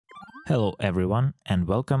Hello everyone and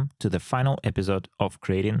welcome to the final episode of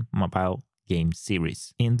Creating Mobile Game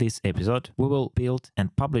series. In this episode, we will build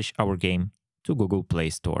and publish our game to Google Play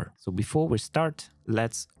Store. So before we start,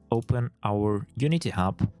 let's open our Unity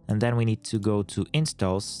Hub, and then we need to go to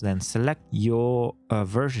installs, then select your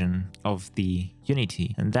version of the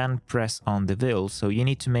Unity and then press on the wheel. So you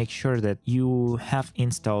need to make sure that you have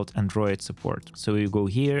installed Android support. So you go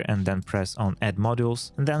here and then press on add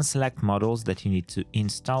modules and then select modules that you need to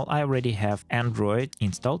install. I already have Android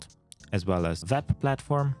installed as well as web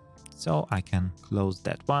platform. So I can close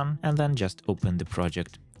that one and then just open the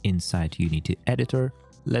project inside Unity editor.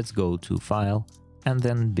 Let's go to file and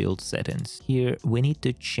then build settings. Here we need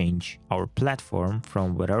to change our platform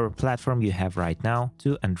from whatever platform you have right now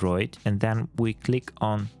to Android, and then we click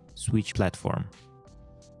on switch platform.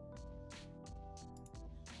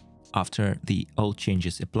 After the all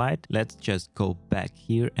changes applied, let's just go back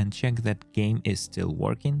here and check that game is still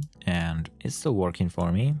working, and it's still working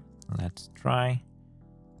for me. Let's try.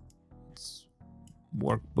 Let's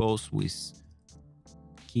work both with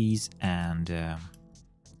keys and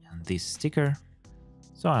this sticker.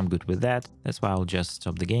 So I'm good with that. That's why I'll just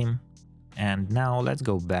stop the game. And now let's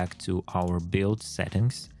go back to our build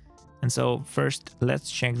settings. And so first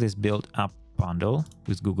let's check this build up bundle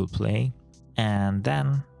with Google Play. And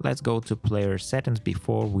then let's go to player settings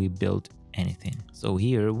before we build anything. So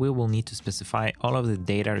here we will need to specify all of the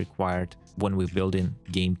data required when we build in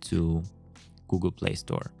game to Google Play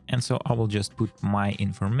Store. And so I will just put my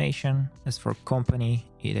information. As for company,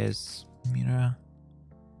 it is Mira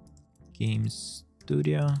Games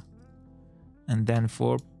Studio, and then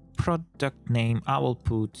for product name I will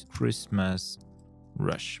put Christmas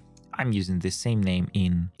Rush. I'm using the same name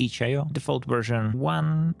in itch.io. Default version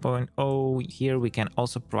 1.0. Here we can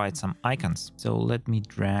also provide some icons. So let me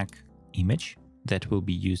drag image that will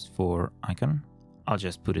be used for icon. I'll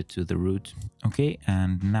just put it to the root. Okay,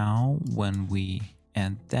 and now when we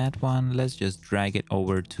add that one, let's just drag it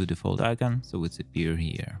over to default icon so it's appear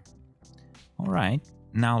here. All right.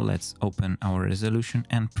 Now let's open our resolution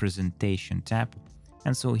and presentation tab.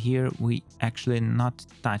 And so here we actually not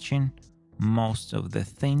touching most of the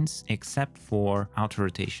things except for auto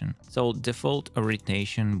rotation. So default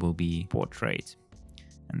rotation will be portrait,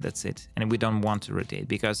 and that's it. And we don't want to rotate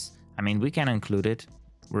because, I mean, we can include it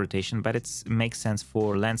rotation, but it makes sense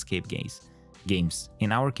for landscape games.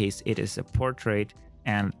 In our case, it is a portrait,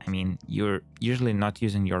 and I mean, you're usually not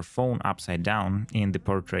using your phone upside down in the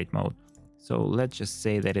portrait mode. So let's just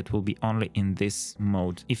say that it will be only in this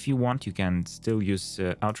mode. If you want, you can still use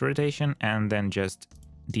auto rotation and then just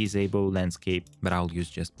disable landscape, but I'll use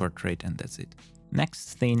just portrait and that's it.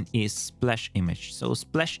 Next thing is splash image. So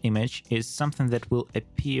splash image is something that will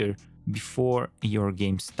appear before your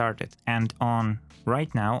game started. And right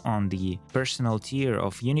now on the personal tier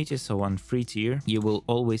of Unity, so on free tier, you will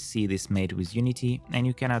always see this made with Unity and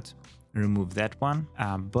you cannot remove that one.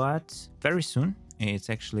 But very soon,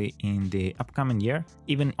 it's actually in the upcoming year,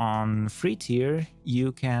 even on free tier,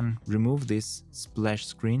 you can remove this splash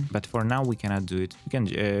screen, but for now we cannot do it.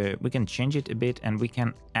 We can change it a bit, and we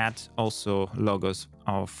can add also logos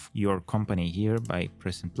of your company here by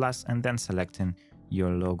pressing plus and then selecting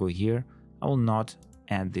your logo here. I will not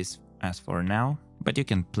add this as for now, but you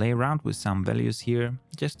can play around with some values here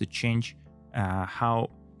just to change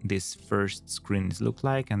how this first screen look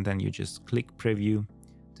like, and then you just click preview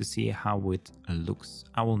to see how it looks.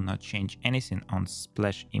 I will not change anything on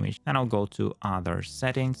splash image, and I'll go to other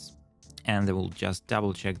settings and I will just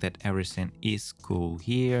double check that everything is cool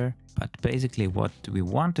here. But basically what we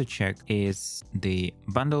want to check is the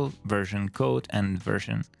bundle version code and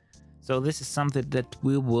version. So this is something that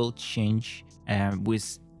we will change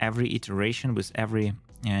with every iteration, with every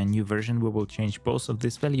new version. We will change both of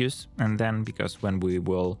these values, and then because when we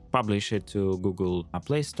will publish it to Google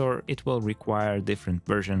Play Store, it will require different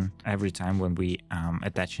version every time when we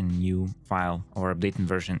attach a new file or updated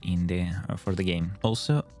version in the for the game.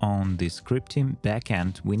 Also on the scripting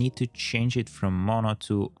backend, we need to change it from mono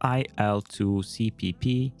to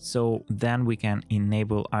IL2CPP, so then we can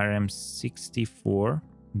enable RM64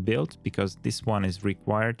 build, because this one is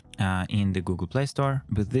required in the Google Play Store.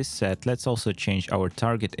 With this set, let's also change our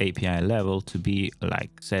target API level to be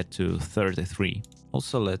like set to 33.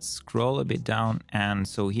 Also, let's scroll a bit down, and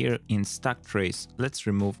so here in stack trace, let's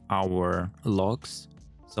remove our logs,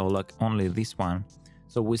 so like only this one.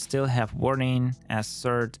 So we still have warning,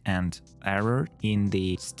 assert, and error in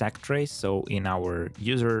the stack trace. So in our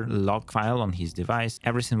user log file on his device,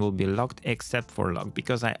 everything will be logged except for log,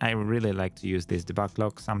 because I really like to use this debug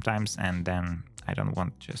log sometimes, and then I don't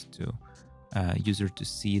want just to user to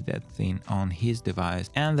see that thing on his device.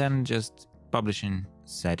 And then just publishing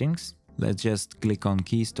settings. Let's just click on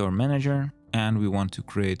Key Store Manager and we want to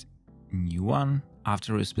create a new one.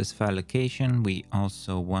 After we specify location, we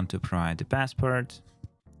also want to provide the password.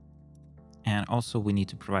 And also we need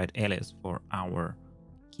to provide alias for our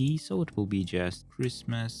key. So it will be just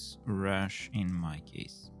Christmas Rush in my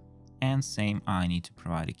case. And same, I need to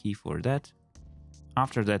provide a key for that.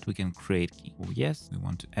 After that, we can create key. Oh, yes, we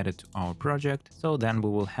want to add it to our project. So then we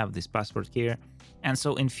will have this password here. And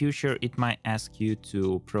so in future, it might ask you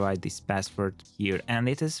to provide this password here. And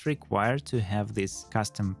it is required to have this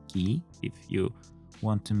custom key if you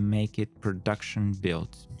want to make it production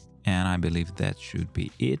built. And I believe that should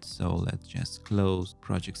be it. So let's just close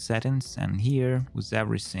project settings. And here with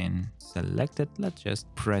everything selected, let's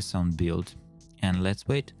just press on build. And let's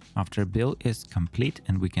wait. After build is complete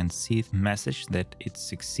and we can see the message that it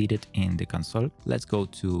succeeded in the console. Let's go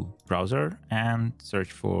to browser and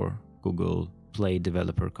search for Google Play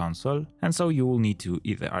Developer Console. And so you will need to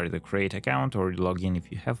either create account or log in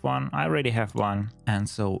if you have one. I already have one. And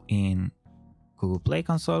so in Google Play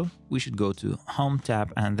Console, we should go to Home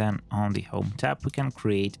tab, and then on the Home tab we can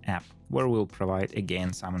create app, where we'll provide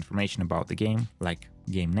again some information about the game, like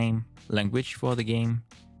game name, language for the game.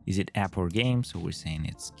 Is it app or game? So we're saying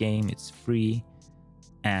it's game, it's free,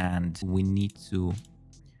 and we need to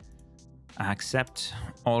accept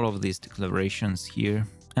all of these declarations here.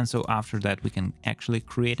 And so after that, we can actually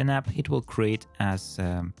create an app. It will create as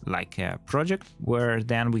like a project where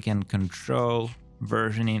then we can control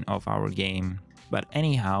versioning of our game. But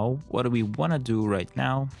anyhow, what do we want to do right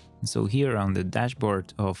now? So here on the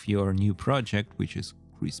dashboard of your new project, which is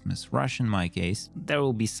Christmas Rush in my case, there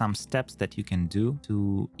will be some steps that you can do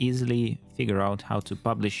to easily figure out how to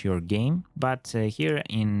publish your game. But here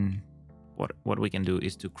in what we can do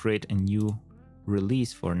is to create a new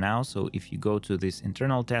release for now. So if you go to this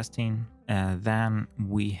internal testing, then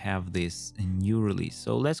we have this new release.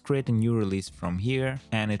 So let's create a new release from here,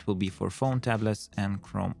 and it will be for phone, tablets, and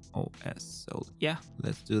Chrome OS. So yeah,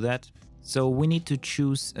 let's do that. So we need to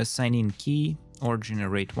choose a sign-in key or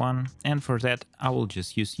generate one, and for that I will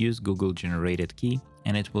just use Google generated key,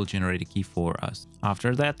 and it will generate a key for us.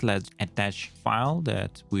 After that, let's attach file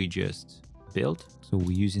that we just built. So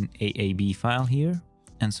we use an AAB file here,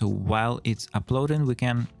 and so while it's uploading, we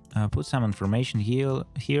can put some information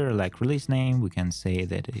here like release name. We can say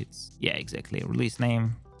that it's exactly release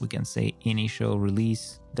name. We can say initial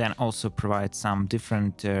release, then also provide some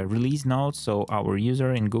different release notes. So our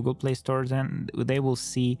user in Google Play Store, then they will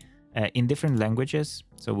see in different languages.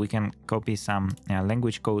 So we can copy some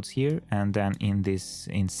language codes here, and then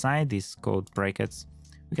inside these code brackets,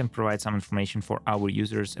 we can provide some information for our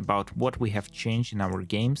users about what we have changed in our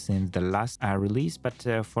game since the last release.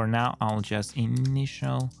 But for now, I'll just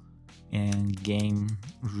initial and game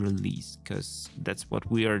release, because that's what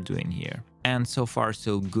we are doing here. And so far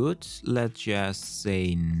so good. Let's just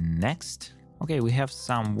say next. Okay, we have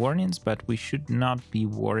some warnings, but we should not be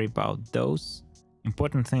worried about those.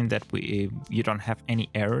 Important thing that you don't have any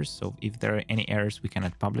errors. So if there are any errors, we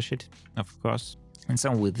cannot publish it, of course. And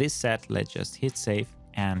so with this set, let's just hit save.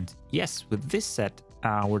 And yes, with this set,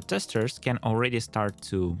 our testers can already start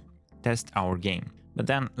to test our game. But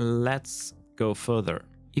then let's go further.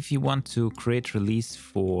 If you want to create release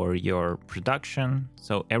for your production,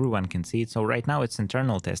 so everyone can see it. So right now it's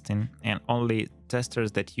internal testing, and only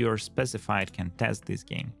testers that you're specified can test this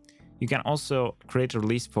game. You can also create a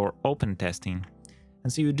release for open testing.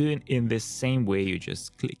 And so you do it in the same way. You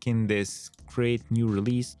just click in this create new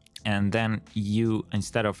release, and then you,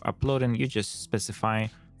 instead of uploading, you just specify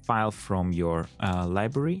file from your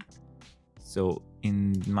library. So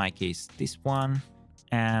in my case, this one,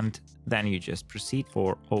 and then you just proceed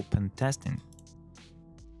for open testing.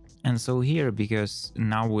 And so here, because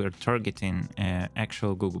now we're targeting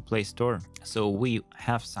actual Google Play Store, so we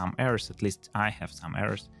have some errors, at least I have some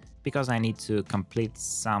errors, because I need to complete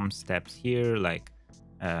some steps here, like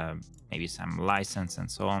maybe some license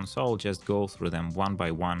and so on. So I'll just go through them one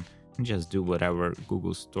by one and just do whatever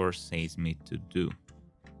Google Store says me to do.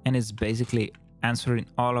 And it's basically answering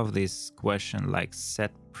all of these questions, like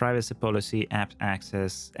set privacy policy, app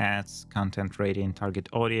access, ads, content rating, target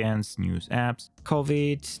audience, news apps,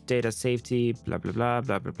 COVID, data safety, blah, blah, blah,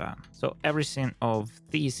 blah, blah, blah. So everything of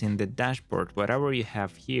these in the dashboard, whatever you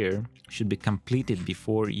have here, should be completed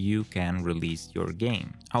before you can release your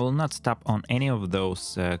game. I will not stop on any of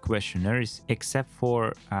those questionnaires except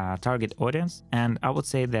for target audience. And I would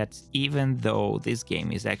say that even though this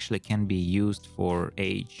game is actually can be used for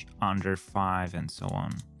age under 5 and so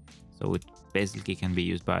on, so it basically can be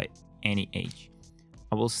used by any age,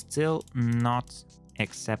 I will still not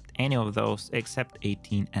accept any of those except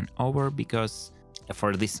 18 and over, because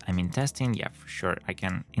For this, I'm in testing. Yeah, for sure, I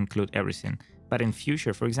can include everything. But in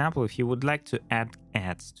future, for example, if you would like to add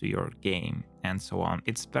ads to your game and so on,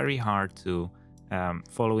 it's very hard to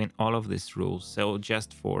follow in all of these rules. So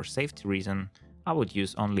just for safety reason, I would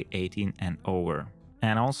use only 18 and over.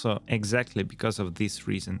 And also exactly because of this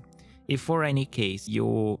reason, if for any case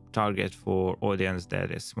you target for audience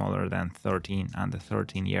that is smaller than 13, under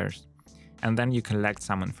 13 years, and then you collect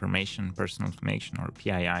some information, personal information or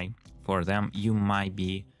PII for them, you might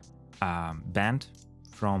be banned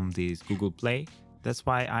from this Google Play. That's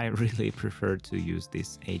why I really prefer to use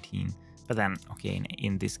this 18. But then, okay,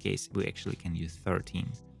 in this case, we actually can use 13.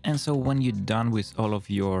 And so when you're done with all of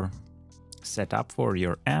your setup for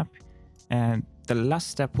your app, and the last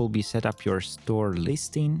step will be set up your store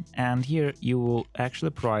listing. And here you will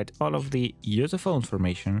actually provide all of the useful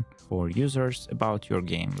information for users about your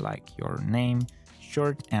game, like your name,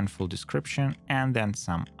 short and full description, and then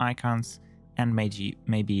some icons and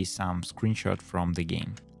maybe some screenshot from the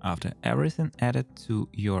game. After everything added to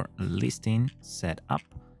your listing set up,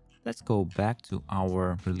 let's go back to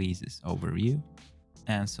our releases overview.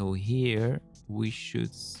 And so here we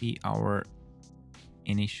should see our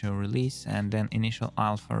initial release and then initial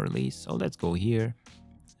alpha release. So let's go here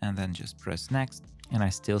and then just press next. And I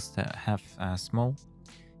still have a small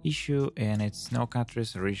issue, and it's no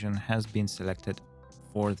countries or region has been selected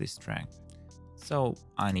for this track. So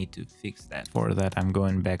I need to fix that. For that, I'm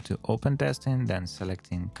going back to open testing, then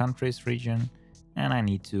selecting countries region, and I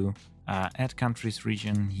need to add countries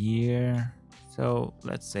region here. So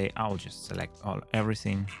let's say I'll just select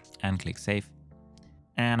everything and click save.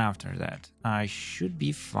 And after that, I should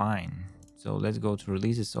be fine. So let's go to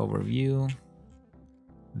releases overview,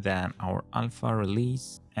 then our alpha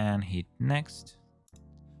release, and hit next.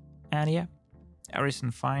 And yeah,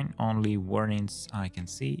 everything fine, only warnings I can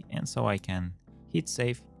see, and so I can hit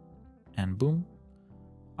save, and boom,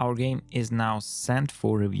 our game is now sent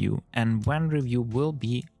for review. And when review will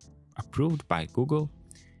be approved by Google,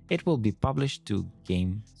 it will be published to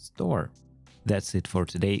Game Store. That's it for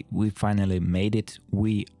today. We finally made it.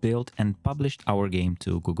 We built and published our game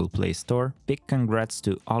to Google Play Store. Big congrats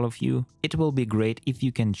to all of you. It will be great if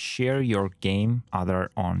you can share your game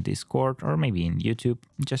either on Discord or maybe in YouTube.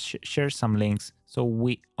 Just share some links so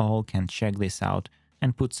we all can check this out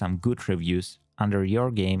and put some good reviews under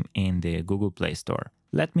your game in the Google Play Store.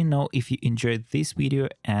 Let me know if you enjoyed this video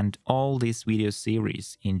and all this video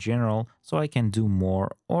series in general, so I can do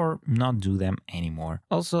more or not do them anymore.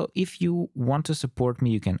 Also, if you want to support me,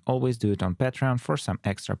 you can always do it on Patreon for some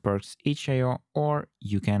extra perks itch.io, or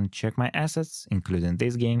you can check my assets, including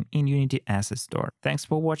this game, in Unity Asset Store. Thanks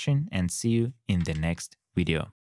for watching and see you in the next video.